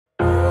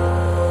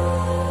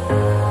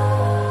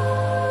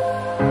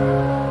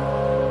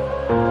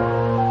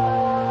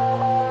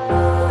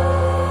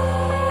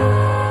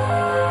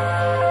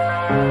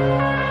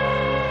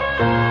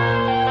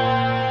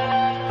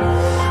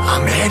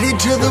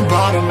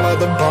bottom of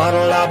the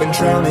bottle, I've been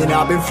drowning,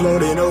 I've been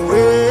floating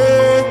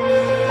away.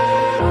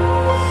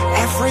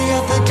 Every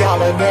other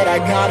dollar that I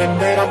got in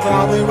bed, I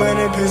probably went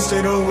and pissed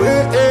it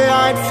away.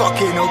 I ain't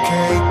fucking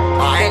okay,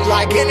 I ain't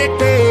liking it,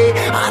 babe.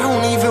 I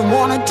don't even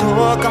wanna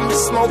talk, I'm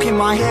just smoking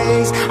my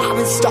haze. I've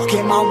been stuck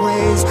in my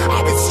ways,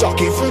 I've been stuck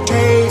here for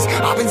days.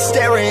 I've been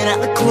staring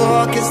at the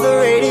clock as the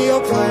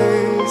radio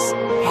plays.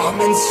 I'm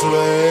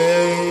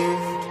enslaved.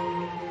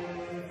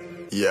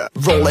 Yeah.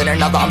 Rolling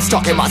another, I'm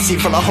stuck in my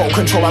seat, full of whole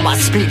control of my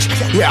speech.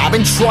 Yeah, I've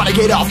been trying to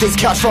get off this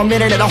couch for a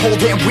minute and a whole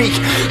damn week.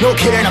 No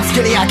kidding, I'm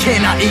skinny, I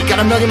cannot eat.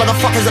 Got a million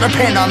motherfuckers that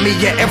depend on me.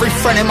 Yeah, every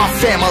friend in my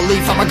family,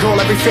 from a girl,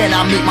 every fan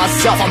I meet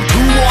myself. I'm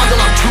too on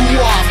till I'm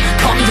too off.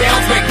 Come down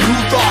to make new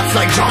thoughts,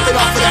 like jumping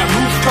off of that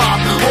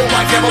rooftop. Whole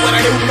life never when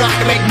I knew not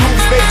to make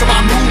moves based on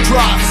my mood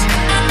drops.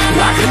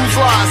 Like who's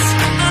lost?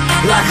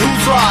 Like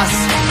who's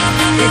lost?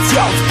 It's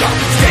yours,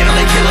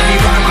 steadily killing me,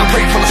 running my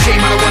brain full of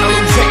shame, I don't wanna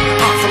lose it.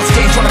 Full of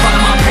stage, trying to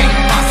find my pain.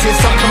 I see the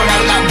sun coming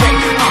out of that rain.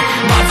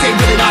 My day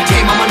really not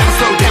tame, I'ma never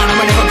slow down,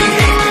 I'ma never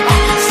behave.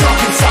 Stuck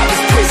inside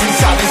this prison,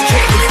 inside this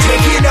cage, it's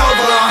taking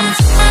over.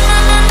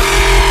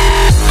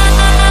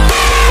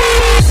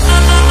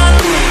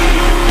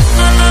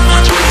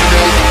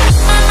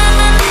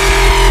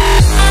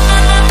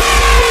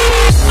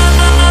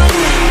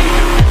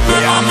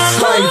 Yeah, I'm a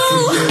slave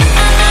for you.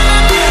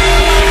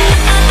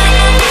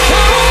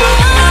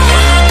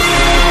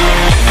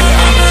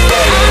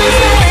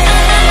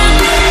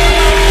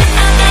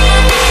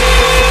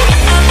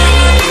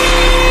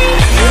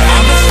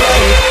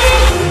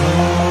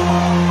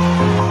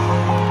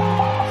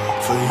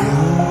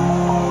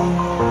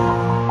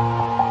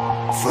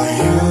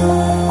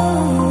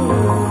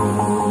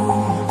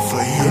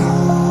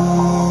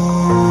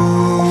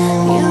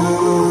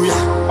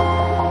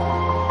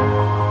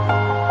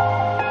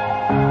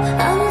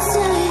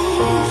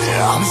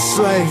 I'm a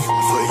slave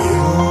for you.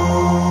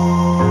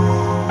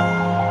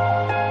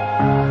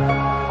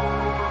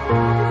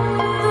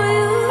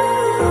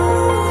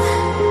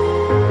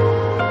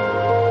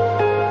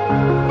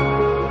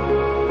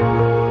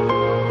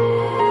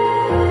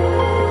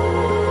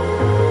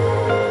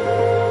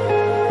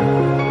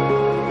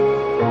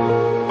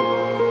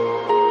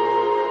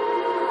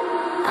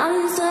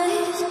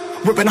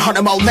 Ripping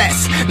harder, more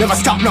less. Never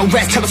stop, no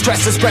rest. Till the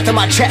stress is breath in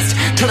my chest.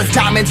 Till it's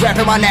diamonds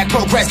wrapping my neck.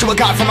 Progress to a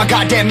god from a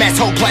goddamn mess.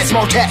 Hopeless,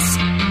 more tests,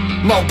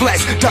 more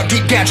blessed. Dug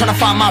deep down, trying to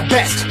find my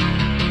best.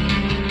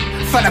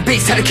 Find a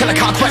beast, had to kill a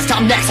conquest.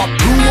 I'm next. I'm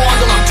too on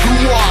till I'm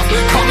too off.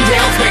 Come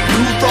down, make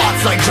new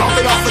thoughts, like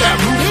jumping off of that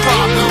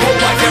rooftop. Whole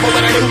life never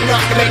when I knew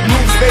not to make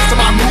moves based on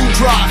my mood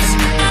drops.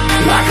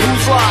 Like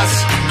who's lost?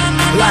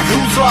 Like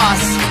who's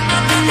lost?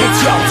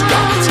 It's yours,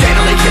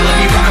 steadily killing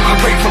me, running my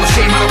brain full of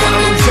shame. I don't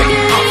wanna lose